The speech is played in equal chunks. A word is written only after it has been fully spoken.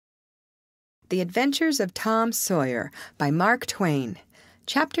The Adventures of Tom Sawyer by Mark Twain.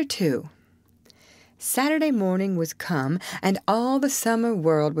 Chapter 2. Saturday morning was come, and all the summer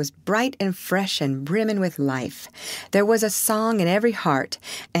world was bright and fresh and brimming with life. There was a song in every heart,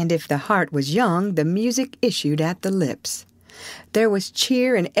 and if the heart was young, the music issued at the lips. There was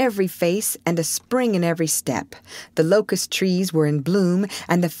cheer in every face and a spring in every step. The locust trees were in bloom,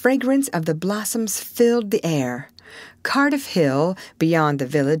 and the fragrance of the blossoms filled the air. Cardiff Hill, beyond the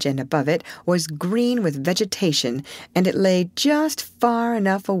village and above it, was green with vegetation, and it lay just far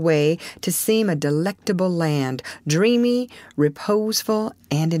enough away to seem a delectable land, dreamy, reposeful,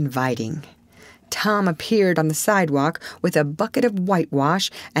 and inviting. Tom appeared on the sidewalk with a bucket of whitewash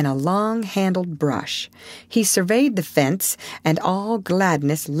and a long-handled brush. He surveyed the fence, and all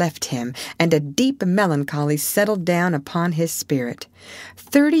gladness left him, and a deep melancholy settled down upon his spirit.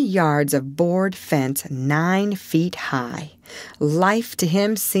 30 yards of board fence 9 feet high. Life to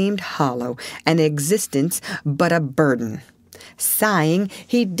him seemed hollow, and existence but a burden. Sighing,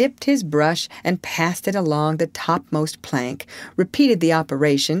 he dipped his brush and passed it along the topmost plank, repeated the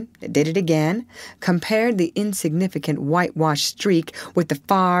operation, did it again, compared the insignificant whitewashed streak with the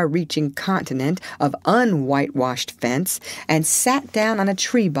far-reaching continent of unwhitewashed fence, and sat down on a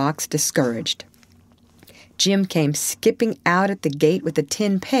tree box discouraged. Jim came skipping out at the gate with a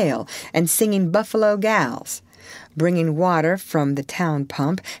tin pail and singing Buffalo Gals. Bringing water from the town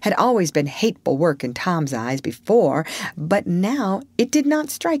pump had always been hateful work in Tom's eyes before, but now it did not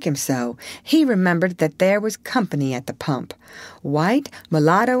strike him so. He remembered that there was company at the pump. White,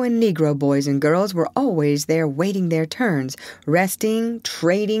 mulatto, and Negro boys and girls were always there waiting their turns, resting,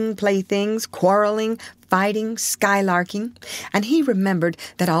 trading playthings, quarreling, fighting, skylarking, and he remembered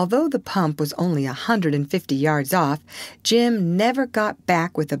that although the pump was only 150 yards off, Jim never got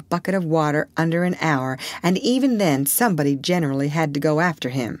back with a bucket of water under an hour, and even then somebody generally had to go after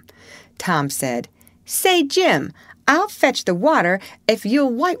him. Tom said, "Say, Jim, I'll fetch the water if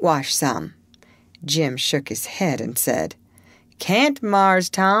you'll whitewash some." Jim shook his head and said, "Can't, Mars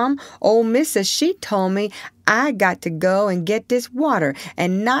Tom. Old Missus, she told me I got to go and get this water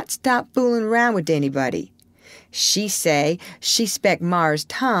and not stop fooling around with anybody. She say she spec Mars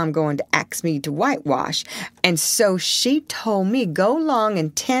Tom going to ax me to whitewash, and so she told me go long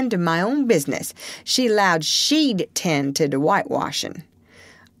and tend to my own business. She 'lowed she'd tend to the whitewashing."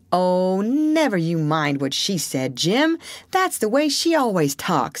 "Oh, never you mind what she said, Jim. That's the way she always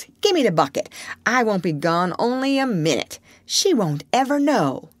talks. Give me the bucket. I won't be gone only a minute. She won't ever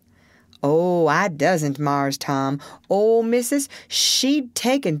know." "Oh, I doesn't, Mars Tom. Old Missus, she'd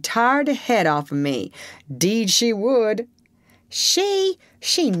take and tar the head off of me. 'Deed she would." She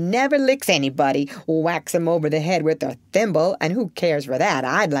never licks anybody, whacks 'em over the head with her thimble, and who cares for that,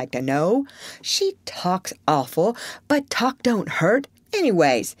 I'd like to know. She talks awful, but talk don't hurt.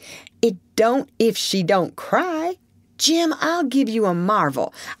 Anyways, it don't if she don't cry. Jim, I'll give you a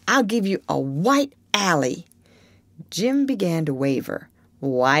marvel. I'll give you a white alley." Jim began to waver.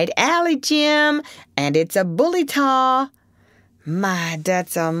 "White alley, Jim, and it's a bully taw." "My,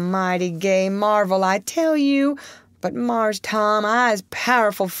 that's a mighty gay marvel, I tell you. But, Mars Tom, I's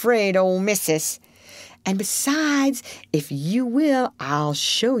powerful 'fraid old Missus. And besides, if you will, I'll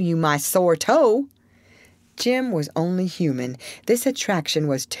show you my sore toe." Jim was only human. This attraction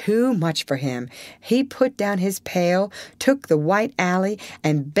was too much for him. He put down his pail, took the white alley,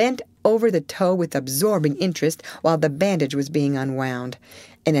 and bent over the toe with absorbing interest while the bandage was being unwound.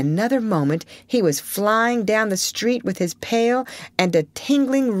 In another moment he was flying down the street with his pail and a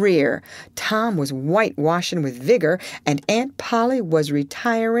tingling rear. Tom was whitewashing with vigor, and Aunt Polly was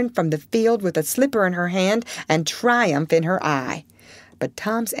retiring from the field with a slipper in her hand and triumph in her eye. But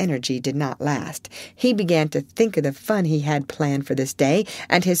Tom's energy did not last. He began to think of the fun he had planned for this day,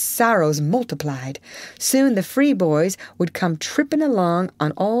 and his sorrows multiplied. Soon the free boys would come tripping along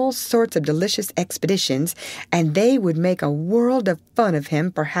on all sorts of delicious expeditions, and they would make a world of fun of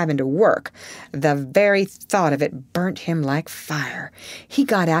him for having to work. The very thought of it burnt him like fire. He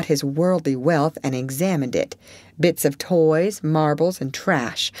got out his worldly wealth and examined it. Bits of toys, marbles, and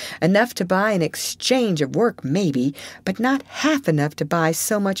trash. Enough to buy an exchange of work, maybe, but not half enough to buy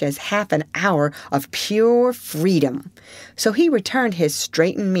so much as half an hour of pure freedom. So he returned his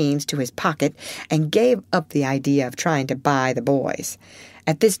straitened means to his pocket and gave up the idea of trying to buy the boys.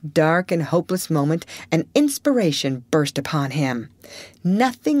 At this dark and hopeless moment, an inspiration burst upon him.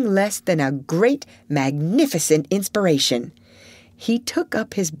 Nothing less than a great, magnificent inspiration. He took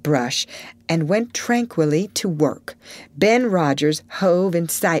up his brush and went tranquilly to work. Ben Rogers hove in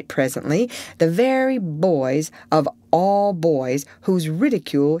sight presently, the very boys of all boys whose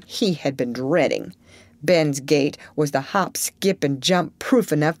ridicule he had been dreading. Ben's gait was the hop, skip, and jump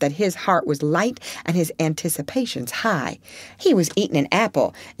proof enough that his heart was light and his anticipations high. He was eating an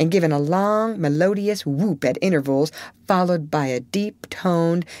apple and giving a long, melodious whoop at intervals, followed by a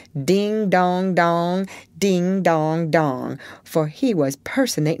deep-toned ding-dong-dong, ding-dong-dong, for he was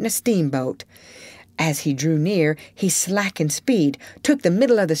personating a steamboat. As he drew near, he slackened speed, took the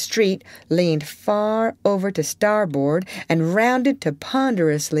middle of the street, leaned far over to starboard, and rounded to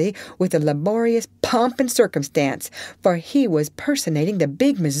ponderously with a laborious pomp and circumstance, for he was personating the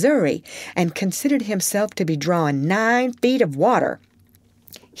big Missouri, and considered himself to be drawing 9 feet of water.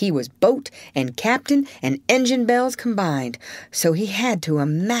 He was boat and captain and engine bells combined, so he had to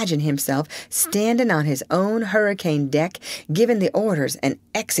imagine himself standing on his own hurricane deck, giving the orders and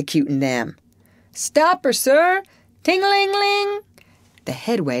executing them. "Stop her, sir! Ting-a-ling-ling!" The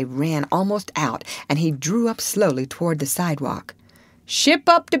headway ran almost out, and he drew up slowly toward the sidewalk. "Ship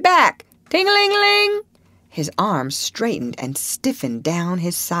up to back! Ting-a-ling-ling!" His arms straightened and stiffened down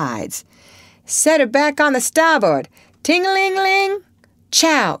his sides. "Set her back on the starboard! Ting-a-ling-ling!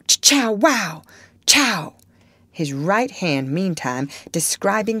 Chow! Ch-chow! Wow! Chow!" His right hand, meantime,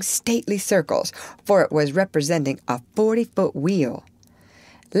 describing stately circles, for it was representing a 40-foot wheel.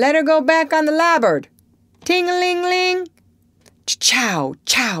 "Let her go back on the larboard! Ting-a-ling-ling! Ch-chow!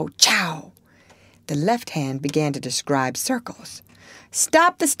 Chow! Chow!" The left hand began to describe circles.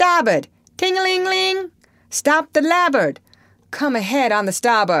 "Stop the starboard! Ting-a-ling-ling! Stop the larboard! Come ahead on the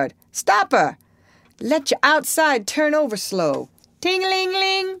starboard! Stop her! Let your outside turn over slow!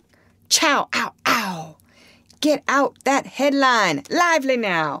 Ting-a-ling-ling! Chow! Ow! Ow! Get out that headline! Lively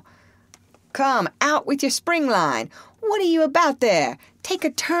now! Come out with your spring line! What are you about there? Take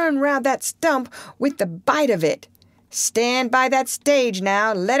a turn round that stump with the bite of it. Stand by that stage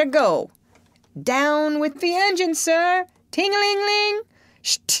now. Let her go. Down with the engine, sir. Ting-a-ling-ling.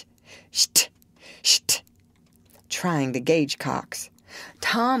 Sht, sht, sht. Trying the gauge cocks.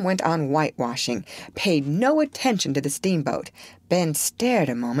 Tom went on whitewashing, paid no attention to the steamboat. Ben stared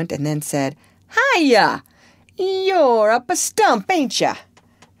a moment and then said, "Hiya! You're up a stump, ain't ya?"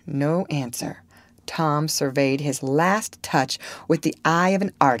 No answer. Tom surveyed his last touch with the eye of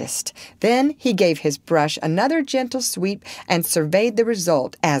an artist. Then he gave his brush another gentle sweep and surveyed the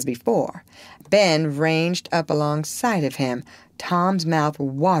result as before. Ben ranged up alongside of him. Tom's mouth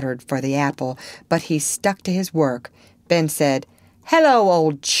watered for the apple, but he stuck to his work. Ben said, "Hello,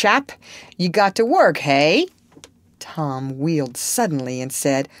 old chap. You got to work, hey?" Tom wheeled suddenly and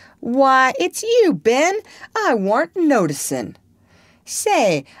said, "Why, it's you, Ben. I warn't noticin'.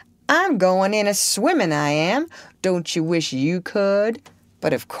 Say, I'm going in a swimming, I am. Don't you wish you could?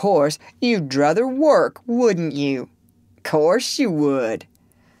 But of course you'd druther work, wouldn't you? Course you would."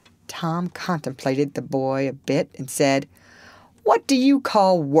 Tom contemplated the boy a bit and said, "What do you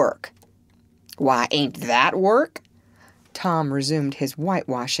call work?" "Why, ain't that work?" Tom resumed his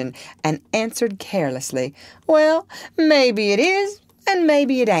whitewashing and answered carelessly, "Well, maybe it is, and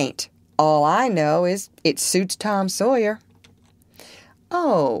maybe it ain't. All I know is it suits Tom Sawyer."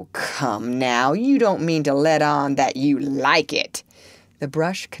 "Oh, come now, you don't mean to let on that you like it." The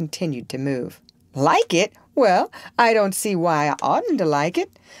brush continued to move. "Like it? Well, I don't see why I oughtn't to like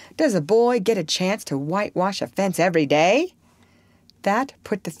it. Does a boy get a chance to whitewash a fence every day?" That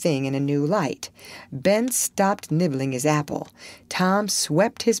put the thing in a new light. Ben stopped nibbling his apple. Tom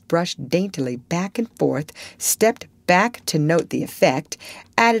swept his brush daintily back and forth, stepped back to note the effect,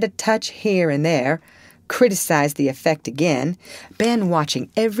 added a touch here and there, criticized the effect again, Ben watching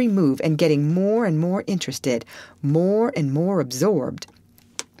every move and getting more and more interested, more and more absorbed.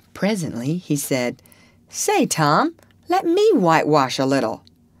 Presently he said, "Say, Tom, let me whitewash a little."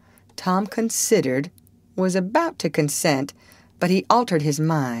 Tom considered, was about to consent, but he altered his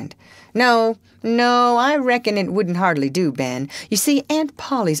mind. No, I reckon it wouldn't hardly do, Ben. You see, Aunt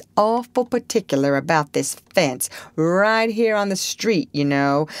Polly's awful particular about this fence, right here on the street, you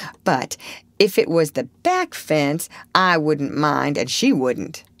know. But if it was the back fence, I wouldn't mind, and she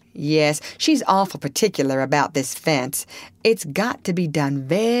wouldn't. Yes, she's awful particular about this fence. It's got to be done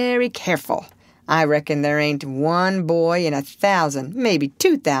very careful. I reckon there ain't one boy in 1,000, maybe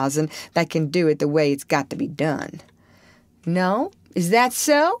 2,000, that can do it the way it's got to be done. No? Is that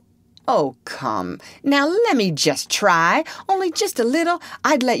so? Oh, come. Now let me just try. Only just a little.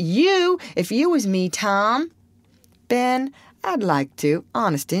 I'd let you if you was me, Tom. Ben, I'd like to,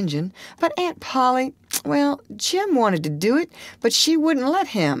 honest Injun. But Aunt Polly, well, Jim wanted to do it, but she wouldn't let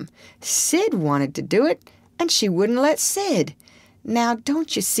him. Sid wanted to do it, and she wouldn't let Sid. Now,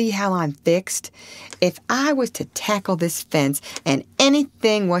 don't you see how I'm fixed? If I was to tackle this fence and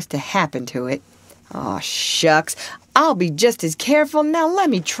anything was to happen to it, oh, shucks, I'll be just as careful. Now let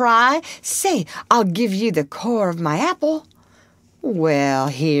me try. Say, I'll give you the core of my apple." "Well,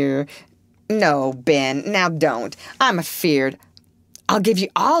 here." "No, Ben, now don't. I'm afeard." "I'll give you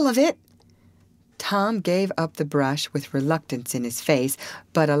all of it." Tom gave up the brush with reluctance in his face,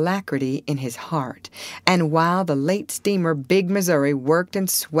 but alacrity in his heart. And while the late steamer Big Missouri worked and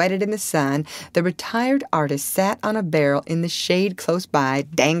sweated in the sun, the retired artist sat on a barrel in the shade close by,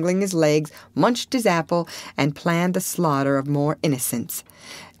 dangling his legs, munched his apple, and planned the slaughter of more innocents.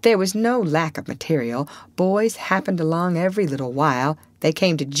 There was no lack of material. Boys happened along every little while. They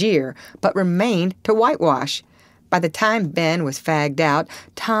came to jeer, but remained to whitewash. By the time Ben was fagged out,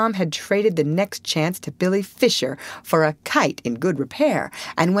 Tom had traded the next chance to Billy Fisher for a kite in good repair,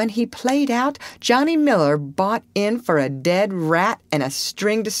 and when he played out, Johnny Miller bought in for a dead rat and a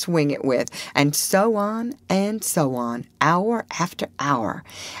string to swing it with, and so on, hour after hour.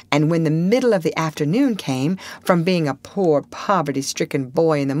 And when the middle of the afternoon came, from being a poor, poverty-stricken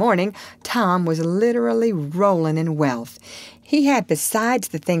boy in the morning, Tom was literally rolling in wealth. He had, besides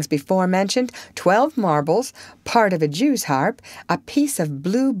the things before mentioned, 12 marbles, part of a Jew's harp, a piece of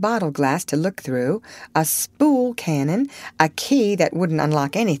blue bottle glass to look through, a spool cannon, a key that wouldn't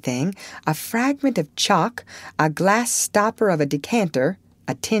unlock anything, a fragment of chalk, a glass stopper of a decanter,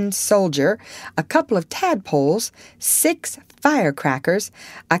 a tin soldier, a couple of tadpoles, 6 firecrackers,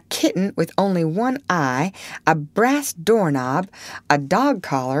 a kitten with only one eye, a brass doorknob, a dog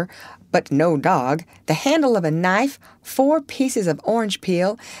collar, but no dog, the handle of a knife, 4 pieces of orange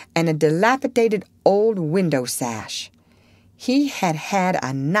peel, and a dilapidated old window sash. He had had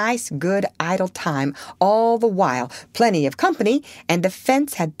a nice, good, idle time all the while, plenty of company, and the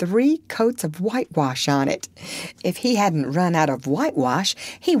fence had 3 coats of whitewash on it. If he hadn't run out of whitewash,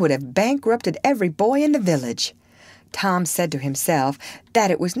 he would have bankrupted every boy in the village. Tom said to himself that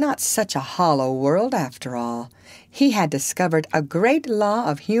it was not such a hollow world after all. He had discovered a great law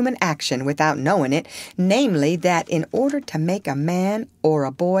of human action without knowing it, namely that in order to make a man or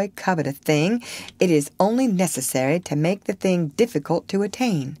a boy covet a thing, it is only necessary to make the thing difficult to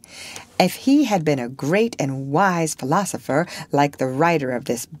attain. If he had been a great and wise philosopher, like the writer of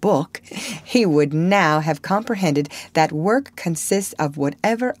this book, he would now have comprehended that work consists of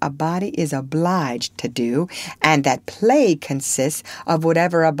whatever a body is obliged to do, and that play consists of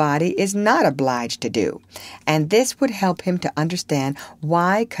whatever a body is not obliged to do. And this would help him to understand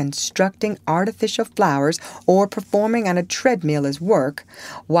why constructing artificial flowers or performing on a treadmill is work,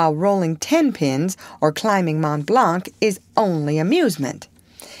 while rolling 10 pins or climbing Mont Blanc is only amusement.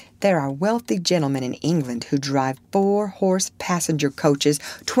 There are wealthy gentlemen in England who drive 4-horse passenger coaches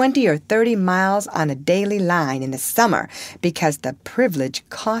 20 or 30 miles on a daily line in the summer because the privilege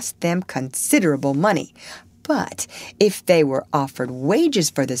costs them considerable money. But if they were offered wages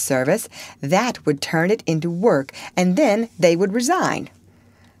for the service, that would turn it into work, and then they would resign.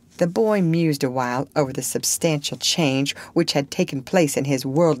 The boy mused a while over the substantial change which had taken place in his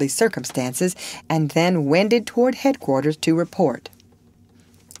worldly circumstances, and then wended toward headquarters to report.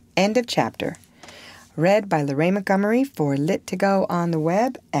 End of chapter. Read by Lorraine Montgomery for Lit2Go on the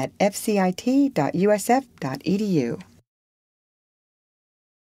web at fcit.usf.edu.